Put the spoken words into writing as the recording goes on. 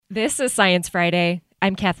This is Science Friday.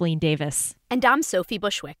 I'm Kathleen Davis. And I'm Sophie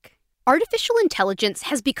Bushwick. Artificial intelligence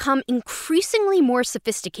has become increasingly more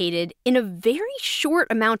sophisticated in a very short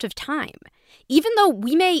amount of time. Even though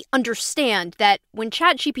we may understand that when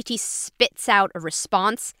ChatGPT spits out a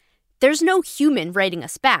response, there's no human writing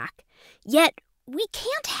us back. Yet, we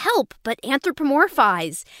can't help but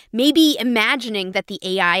anthropomorphize, maybe imagining that the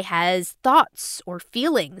AI has thoughts or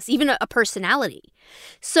feelings, even a personality.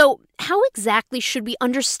 So, how exactly should we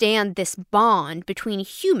understand this bond between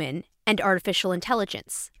human and artificial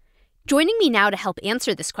intelligence? Joining me now to help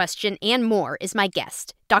answer this question and more is my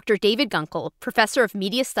guest, Dr. David Gunkel, professor of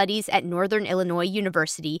media studies at Northern Illinois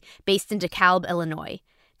University, based in DeKalb, Illinois.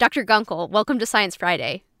 Dr. Gunkel, welcome to Science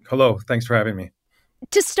Friday. Hello, thanks for having me.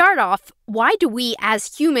 To start off, why do we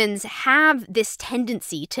as humans have this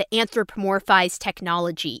tendency to anthropomorphize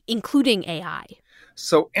technology, including AI?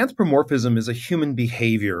 So anthropomorphism is a human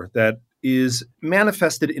behavior that is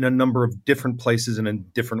manifested in a number of different places and in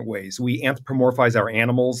different ways. We anthropomorphize our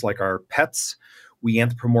animals like our pets. We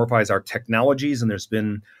anthropomorphize our technologies, and there's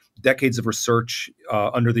been decades of research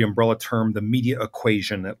under the umbrella term the media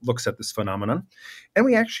equation that looks at this phenomenon. And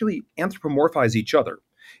we actually anthropomorphize each other.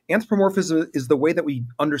 Anthropomorphism is the way that we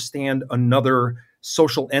understand another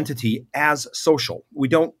social entity as social. We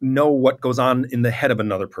don't know what goes on in the head of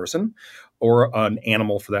another person or an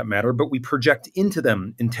animal for that matter, but we project into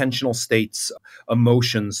them intentional states,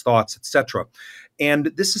 emotions, thoughts, etc. And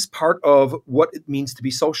this is part of what it means to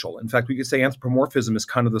be social. In fact, we could say anthropomorphism is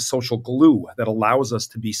kind of the social glue that allows us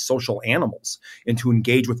to be social animals and to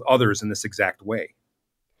engage with others in this exact way.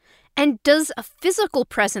 And does a physical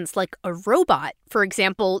presence like a robot, for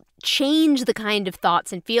example, change the kind of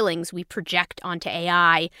thoughts and feelings we project onto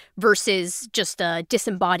AI versus just a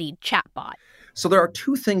disembodied chatbot? So there are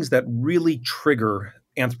two things that really trigger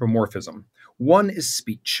anthropomorphism. One is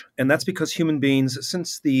speech, and that's because human beings,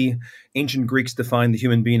 since the ancient Greeks defined the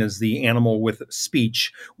human being as the animal with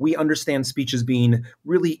speech, we understand speech as being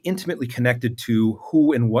really intimately connected to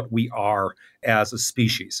who and what we are as a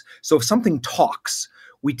species. So if something talks,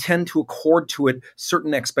 we tend to accord to it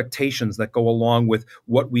certain expectations that go along with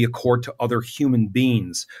what we accord to other human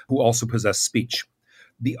beings who also possess speech.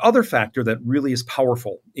 The other factor that really is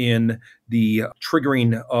powerful in the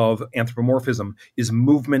triggering of anthropomorphism is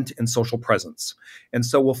movement and social presence. And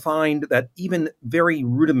so we'll find that even very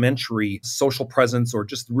rudimentary social presence or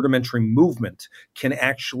just rudimentary movement can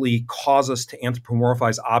actually cause us to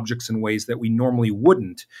anthropomorphize objects in ways that we normally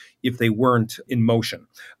wouldn't if they weren't in motion.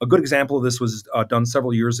 A good example of this was done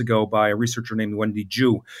several years ago by a researcher named Wendy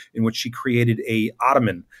Ju, in which she created a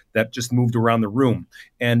ottoman that just moved around the room.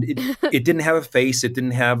 And it didn't have a face, it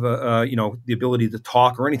didn't have the ability to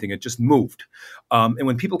talk or anything, it just moved. And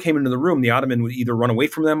when people came into the room, the ottoman would either run away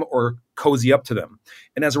from them or cozy up to them.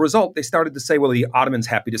 And as a result, they started to say, well, the ottoman's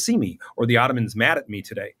happy to see me, or the ottoman's mad at me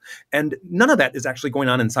today. And none of that is actually going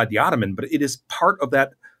on inside the ottoman, but it is part of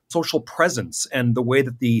that social presence and the way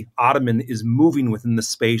that the ottoman is moving within the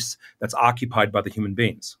space that's occupied by the human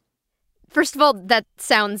beings. First of all, that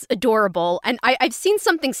sounds adorable. And I've seen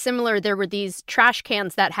something similar. There were these trash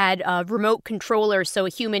cans that had a remote controller so a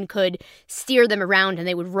human could steer them around and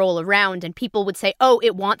they would roll around and people would say, oh,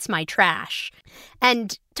 it wants my trash.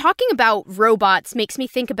 And talking about robots makes me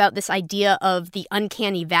think about this idea of the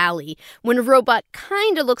uncanny valley, when a robot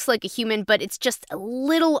kind of looks like a human, but it's just a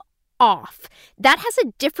little off. That has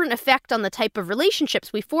a different effect on the type of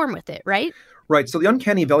relationships we form with it, right? Right. So the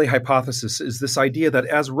uncanny valley hypothesis is this idea that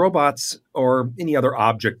as robots or any other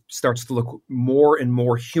object starts to look more and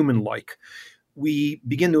more human-like, we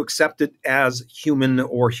begin to accept it as human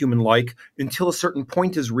or human-like until a certain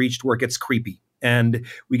point is reached where it gets creepy. And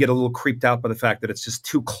we get a little creeped out by the fact that it's just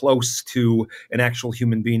too close to an actual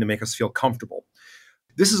human being to make us feel comfortable.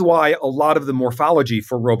 This is why a lot of the morphology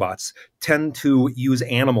for robots tend to use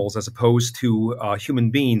animals as opposed to human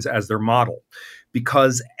beings as their model.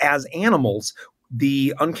 Because as animals,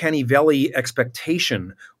 the uncanny valley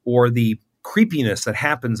expectation or the creepiness that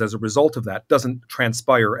happens as a result of that doesn't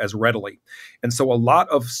transpire as readily. And so a lot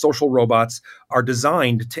of social robots are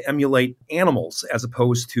designed to emulate animals as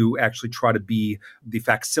opposed to actually try to be the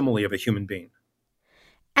facsimile of a human being.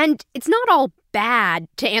 And it's not all bad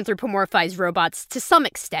to anthropomorphize robots to some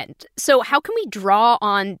extent. So how can we draw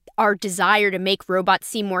on our desire to make robots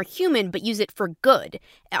seem more human, but use it for good?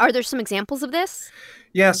 Are there some examples of this?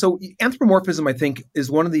 Yeah, so anthropomorphism, I think, is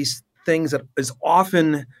one of these things that is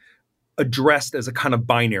often addressed as a kind of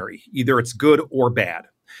binary. Either it's good or bad.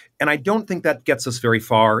 And I don't think that gets us very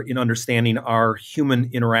far in understanding our human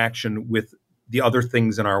interaction with the other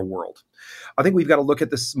things in our world. I think we've got to look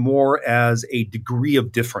at this more as a degree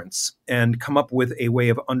of difference and come up with a way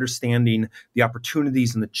of understanding the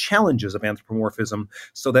opportunities and the challenges of anthropomorphism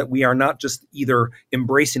so that we are not just either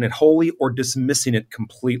embracing it wholly or dismissing it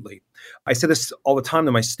completely. I say this all the time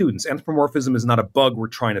to my students. Anthropomorphism is not a bug we're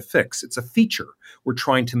trying to fix. It's a feature we're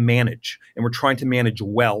trying to manage, and we're trying to manage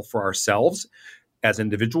well for ourselves as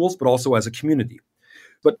individuals, but also as a community.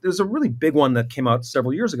 But there's a really big one that came out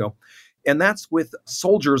several years ago, and that's with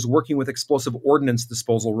soldiers working with explosive ordnance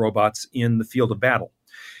disposal robots in the field of battle.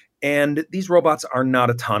 And these robots are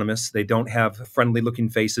not autonomous. They don't have friendly-looking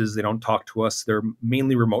faces. They don't talk to us. They're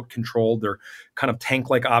mainly remote-controlled. They're kind of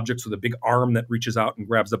tank-like objects with a big arm that reaches out and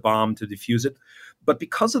grabs a bomb to defuse it. But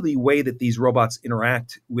because of the way that these robots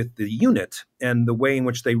interact with the unit and the way in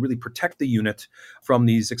which they really protect the unit from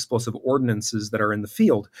these explosive ordinances that are in the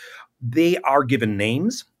field, they are given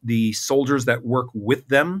names. The soldiers that work with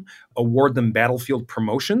them award them battlefield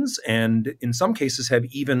promotions, and in some cases have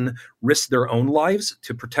even risked their own lives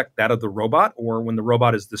to protect that of the robot. Or when the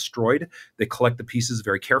robot is destroyed, they collect the pieces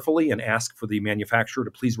very carefully and ask for the manufacturer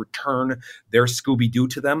to please return their Scooby-Doo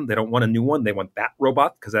to them. They don't want a new one. They want that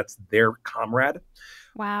robot because that's their comrade.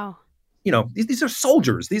 Wow. These are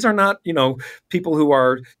soldiers. These are not, people who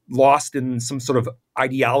are lost in some sort of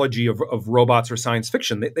ideology of robots or science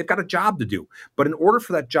fiction. They've got a job to do. But in order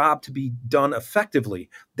for that job to be done effectively,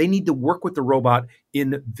 they need to work with the robot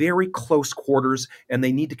in very close quarters, and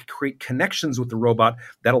they need to create connections with the robot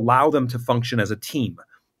that allow them to function as a team.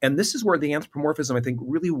 And this is where the anthropomorphism, I think,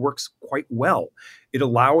 really works quite well. It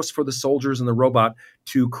allows for the soldiers and the robot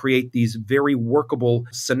to create these very workable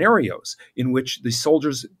scenarios in which the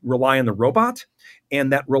soldiers rely on the robot.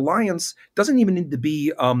 And that reliance doesn't even need to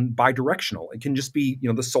be bidirectional. It can just be,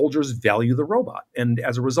 the soldiers value the robot. And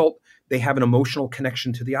as a result, they have an emotional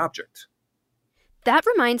connection to the object. That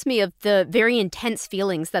reminds me of the very intense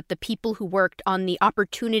feelings that the people who worked on the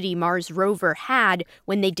Opportunity Mars rover had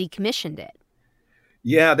when they decommissioned it.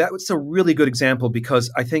 Yeah, that was a really good example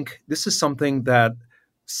because I think this is something that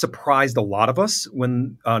surprised a lot of us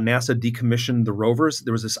when NASA decommissioned the rovers.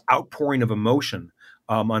 There was this outpouring of emotion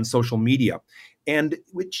on social media, and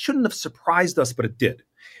it shouldn't have surprised us, but it did.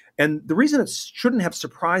 And the reason it shouldn't have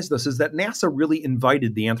surprised us is that NASA really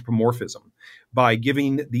invited the anthropomorphism by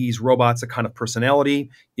giving these robots a kind of personality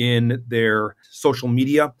in their social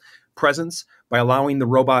media presence, by allowing the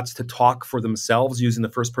robots to talk for themselves using the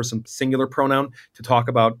first person singular pronoun to talk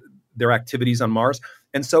about their activities on Mars.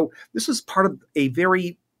 And so this was part of a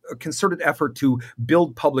very concerted effort to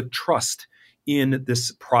build public trust in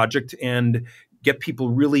this project and get people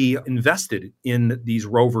really invested in these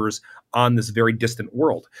rovers on this very distant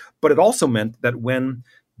world. But it also meant that when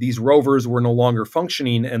these rovers were no longer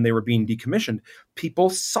functioning and they were being decommissioned, people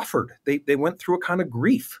suffered. They went through a kind of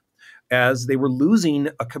grief as they were losing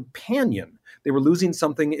a companion. They were losing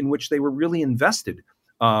something in which they were really invested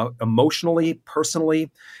emotionally,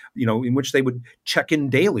 personally, in which they would check in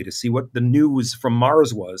daily to see what the news from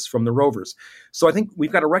Mars was from the rovers. So I think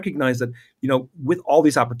we've got to recognize that, with all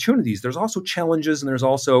these opportunities, there's also challenges and there's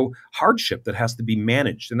also hardship that has to be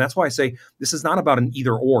managed. And that's why I say this is not about an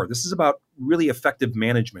either or. This is about really effective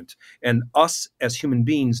management and us as human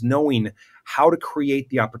beings knowing how to create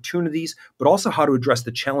the opportunities, but also how to address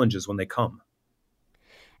the challenges when they come.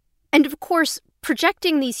 And of course,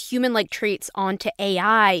 projecting these human-like traits onto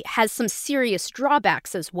AI has some serious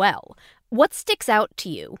drawbacks as well. What sticks out to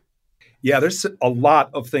you? Yeah, there's a lot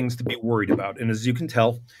of things to be worried about. And as you can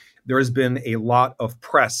tell, there has been a lot of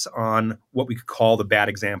press on what we could call the bad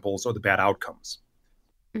examples or the bad outcomes.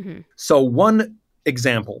 Mm-hmm. So one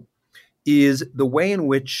example is the way in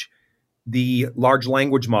which the large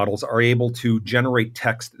language models are able to generate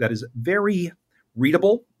text that is very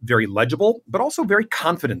readable, very legible, but also very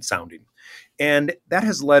confident sounding. And that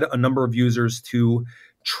has led a number of users to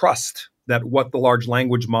trust that what the large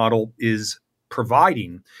language model is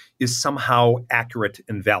providing is somehow accurate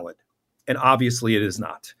and valid. And obviously it is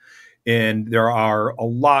not. And there are a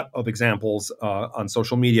lot of examples on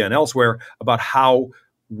social media and elsewhere about how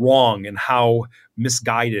wrong and how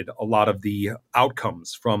misguided a lot of the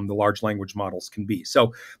outcomes from the large language models can be.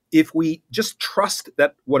 So if we just trust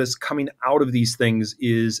that what is coming out of these things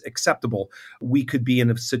is acceptable, we could be in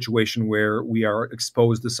a situation where we are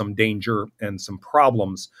exposed to some danger and some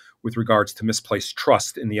problems with regards to misplaced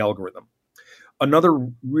trust in the algorithm. Another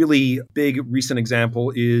really big recent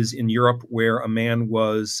example is in Europe, where a man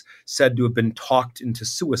was said to have been talked into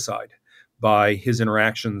suicide by his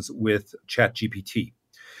interactions with ChatGPT.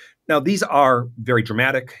 Now, these are very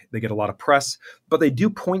dramatic. They get a lot of press, but they do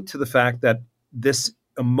point to the fact that this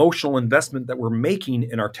emotional investment that we're making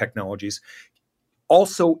in our technologies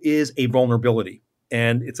also is a vulnerability.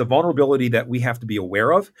 And it's a vulnerability that we have to be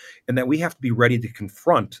aware of and that we have to be ready to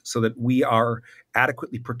confront so that we are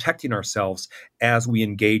adequately protecting ourselves as we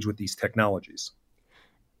engage with these technologies.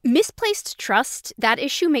 Misplaced trust, that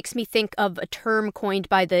issue makes me think of a term coined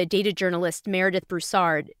by the data journalist Meredith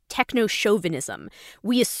Broussard, techno-chauvinism.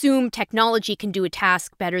 We assume technology can do a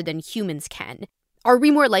task better than humans can. Are we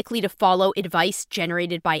more likely to follow advice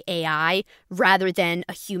generated by AI rather than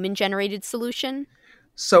a human-generated solution?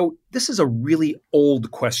 So this is a really old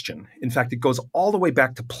question. In fact, it goes all the way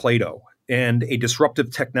back to Plato and a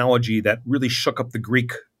disruptive technology that really shook up the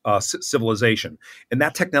Greek civilization. And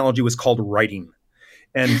that technology was called writing.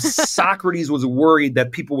 And Socrates was worried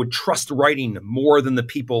that people would trust writing more than the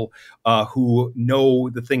people who know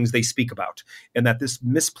the things they speak about, and that this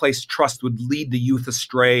misplaced trust would lead the youth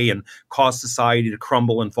astray and cause society to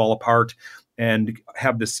crumble and fall apart and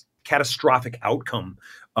have this catastrophic outcome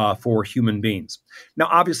for human beings. Now,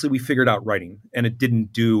 obviously, we figured out writing, and it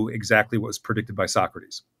didn't do exactly what was predicted by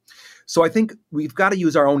Socrates. So I think we've got to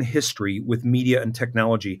use our own history with media and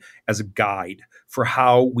technology as a guide for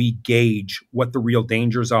how we gauge what the real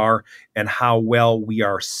dangers are and how well we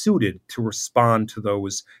are suited to respond to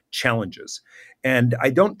those challenges. And I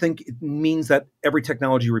don't think it means that every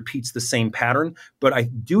technology repeats the same pattern, but I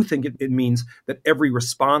do think it means that every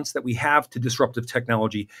response that we have to disruptive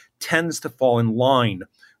technology tends to fall in line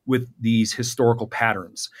with these historical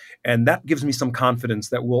patterns. And that gives me some confidence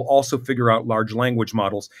that we'll also figure out large language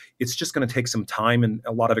models. It's just going to take some time and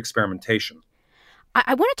a lot of experimentation.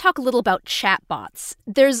 I want to talk a little about chatbots.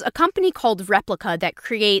 There's a company called Replica that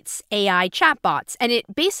creates AI chatbots, and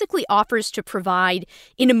it basically offers to provide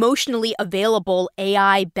an emotionally available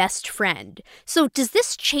AI best friend. So does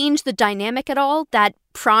this change the dynamic at all, that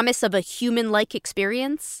promise of a human-like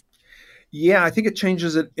experience? Yeah, I think it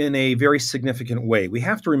changes it in a very significant way. We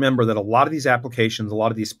have to remember that a lot of these applications, a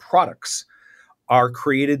lot of these products are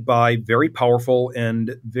created by very powerful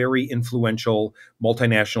and very influential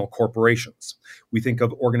multinational corporations. We think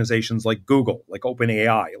of organizations like Google, like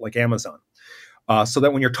OpenAI, like Amazon. So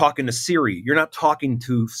that when you're talking to Siri, you're not talking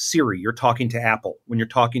to Siri, you're talking to Apple. When you're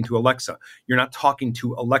talking to Alexa, you're not talking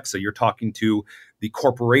to Alexa, you're talking to the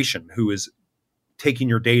corporation who is taking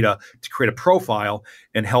your data to create a profile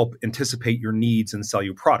and help anticipate your needs and sell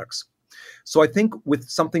you products. So I think with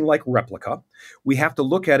something like Replica, we have to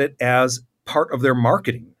look at it as part of their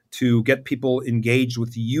marketing to get people engaged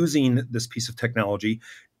with using this piece of technology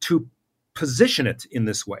to position it in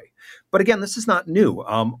this way. But again, this is not new.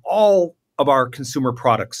 All of our consumer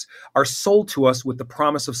products are sold to us with the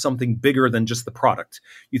promise of something bigger than just the product.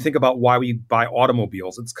 You think about why we buy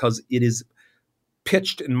automobiles. It's because it is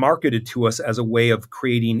pitched and marketed to us as a way of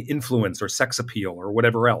creating influence or sex appeal or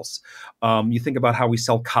whatever else. You think about how we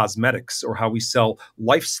sell cosmetics or how we sell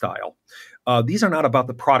lifestyle. These are not about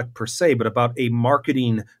the product per se, but about a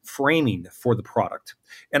marketing framing for the product.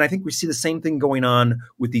 And I think we see the same thing going on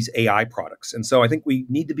with these AI products. And so I think we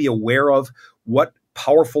need to be aware of what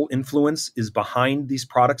powerful influence is behind these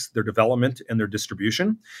products, their development and their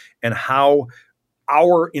distribution, and how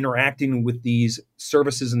our interacting with these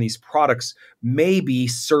services and these products may be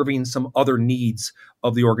serving some other needs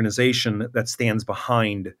of the organization that stands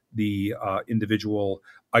behind the individual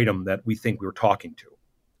item that we think we're talking to.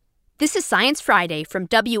 This is Science Friday from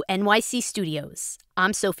WNYC Studios.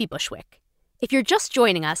 I'm Sophie Bushwick. If you're just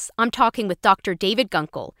joining us, I'm talking with Dr. David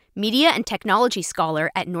Gunkel, media and technology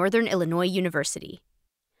scholar at Northern Illinois University.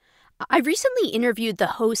 I recently interviewed the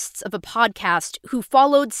hosts of a podcast who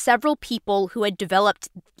followed several people who had developed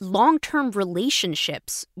long-term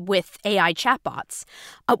relationships with AI chatbots.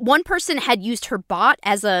 One person had used her bot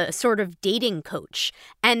as a sort of dating coach,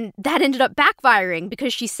 and that ended up backfiring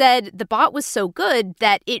because she said the bot was so good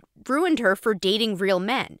that it ruined her for dating real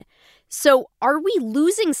men. So are we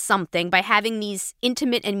losing something by having these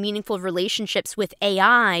intimate and meaningful relationships with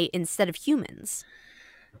AI instead of humans?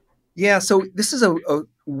 Yeah, so this is a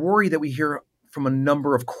worry that we hear from a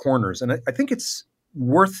number of corners. And I think it's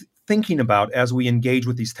worth thinking about as we engage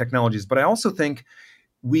with these technologies. But I also think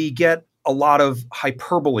we get a lot of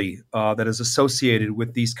hyperbole that is associated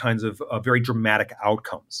with these kinds of very dramatic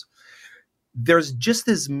outcomes. There's just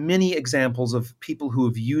as many examples of people who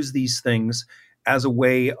have used these things as a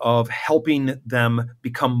way of helping them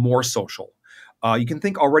become more social. You can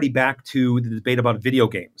think already back to the debate about video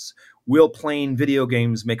games. Will playing video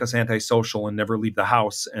games make us antisocial and never leave the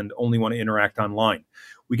house and only want to interact online?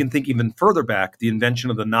 We can think even further back, the invention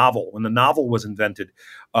of the novel. When the novel was invented,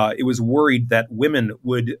 it was worried that women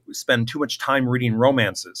would spend too much time reading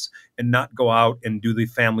romances and not go out and do the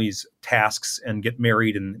family's tasks and get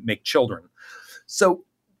married and make children. So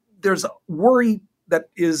there's a worry that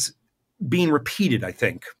is being repeated, I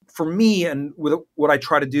think, for me, and with what I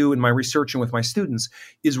try to do in my research and with my students,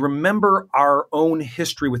 is remember our own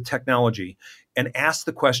history with technology and ask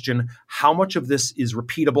the question, how much of this is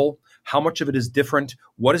repeatable? How much of it is different?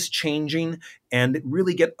 What is changing? And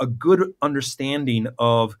really get a good understanding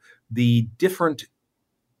of the different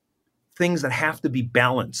things that have to be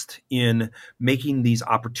balanced in making these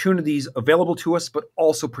opportunities available to us, but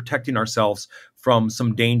also protecting ourselves from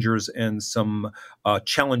some dangers and some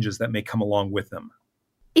challenges that may come along with them.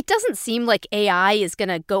 It doesn't seem like AI is going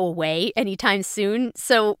to go away anytime soon.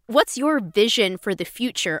 So what's your vision for the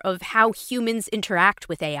future of how humans interact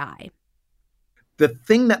with AI? The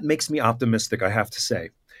thing that makes me optimistic, I have to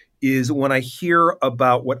say, is when I hear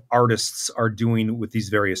about what artists are doing with these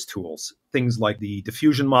various tools. Things like the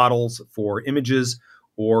diffusion models for images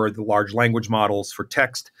or the large language models for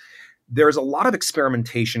text. There's a lot of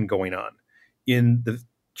experimentation going on in the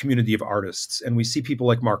community of artists. And we see people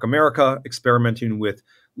like Mark America experimenting with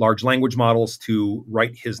large language models to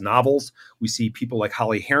write his novels. We see people like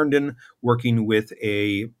Holly Herndon working with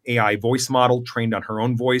a AI voice model trained on her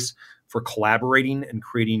own voice for collaborating and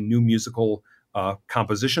creating new musical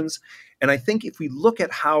compositions. And I think if we look at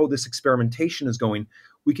how this experimentation is going,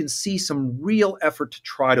 we can see some real effort to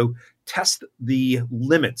try to test the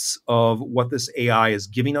limits of what this AI is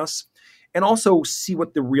giving us and also see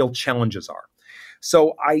what the real challenges are.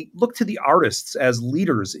 So I look to the artists as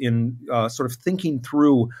leaders in sort of thinking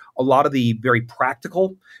through a lot of the very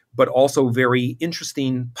practical, but also very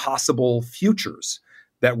interesting possible futures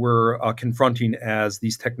that we're confronting as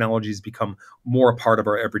these technologies become more a part of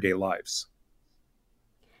our everyday lives.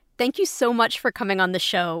 Thank you so much for coming on the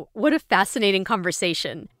show. What a fascinating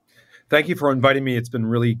conversation. Thank you for inviting me. It's been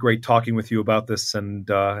really great talking with you about this,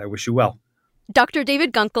 and I wish you well. Dr.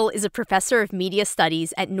 David Gunkel is a professor of media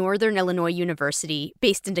studies at Northern Illinois University,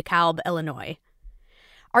 based in DeKalb, Illinois.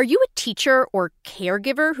 Are you a teacher or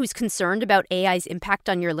caregiver who's concerned about AI's impact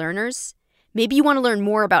on your learners? Maybe you want to learn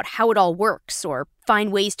more about how it all works or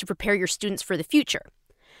find ways to prepare your students for the future.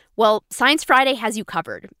 Well, Science Friday has you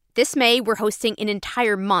covered. This May, we're hosting an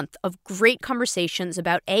entire month of great conversations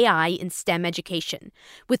about AI in STEM education,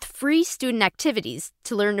 with free student activities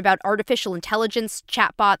to learn about artificial intelligence,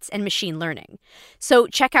 chatbots, and machine learning. So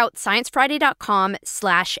check out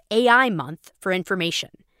sciencefriday.com/AI month for information.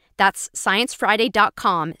 That's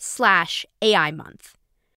sciencefriday.com/AI month.